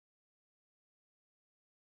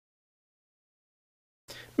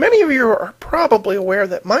Many of you are probably aware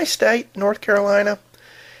that my state, North Carolina,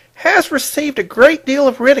 has received a great deal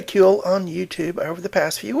of ridicule on YouTube over the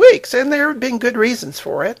past few weeks, and there have been good reasons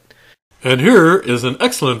for it. And here is an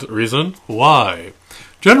excellent reason why.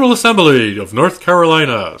 General Assembly of North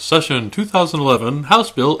Carolina, Session 2011,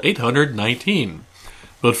 House Bill 819.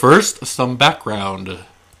 But first, some background.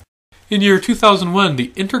 In year 2001, the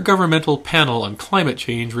Intergovernmental Panel on Climate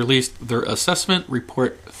Change released their Assessment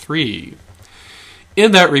Report 3.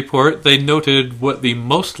 In that report, they noted what the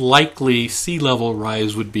most likely sea level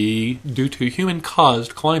rise would be due to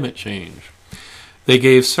human-caused climate change. They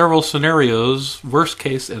gave several scenarios, worst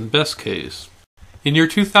case and best case. In year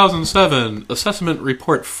 2007, Assessment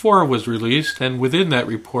Report 4 was released, and within that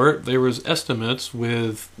report, there was estimates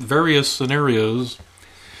with various scenarios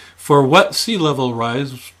for what sea level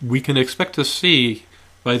rise we can expect to see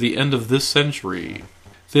by the end of this century.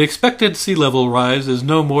 The expected sea level rise is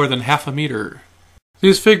no more than half a meter.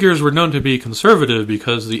 These figures were known to be conservative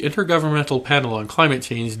because the Intergovernmental Panel on Climate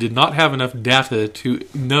Change did not have enough data to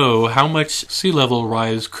know how much sea level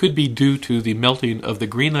rise could be due to the melting of the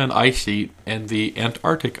Greenland ice sheet and the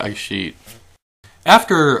Antarctic ice sheet.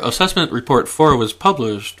 After Assessment Report 4 was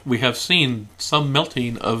published, we have seen some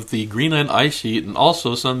melting of the Greenland ice sheet and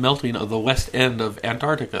also some melting of the west end of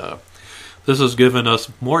Antarctica. This has given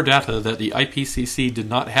us more data that the IPCC did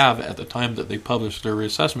not have at the time that they published their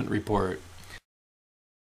assessment report.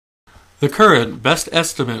 The current best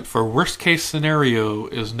estimate for worst-case scenario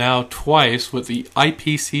is now twice what the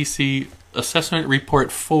IPCC Assessment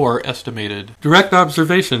Report 4 estimated. Direct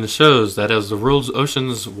observation shows that as the world's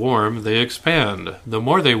oceans warm, they expand. The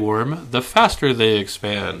more they warm, the faster they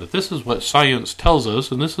expand. This is what science tells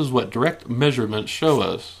us, and this is what direct measurements show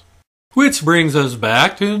us. Which brings us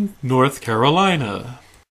back to North Carolina.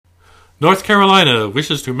 North Carolina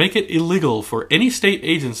wishes to make it illegal for any state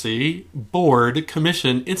agency, board,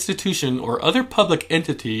 commission, institution, or other public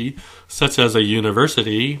entity, such as a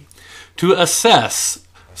university, to assess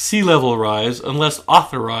sea level rise unless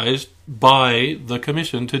authorized by the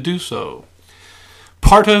commission to do so.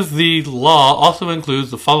 Part of the law also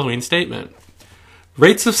includes the following statement.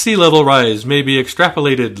 Rates of sea level rise may be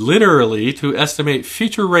extrapolated linearly to estimate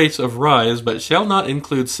future rates of rise, but shall not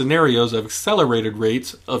include scenarios of accelerated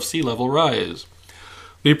rates of sea level rise.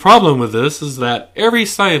 The problem with this is that every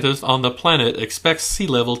scientist on the planet expects sea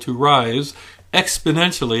level to rise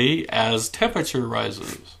exponentially as temperature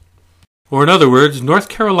rises. Or in other words, North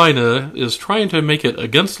Carolina is trying to make it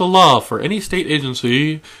against the law for any state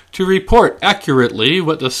agency to report accurately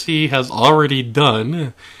what the sea has already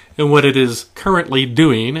done and what it is currently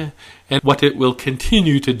doing, and what it will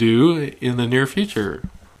continue to do in the near future.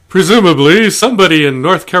 Presumably, somebody in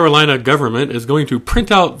North Carolina government is going to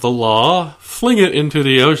print out the law, fling it into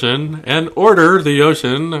the ocean, and order the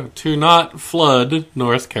ocean to not flood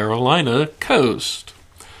North Carolina coast.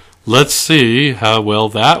 Let's see how well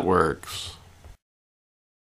that works.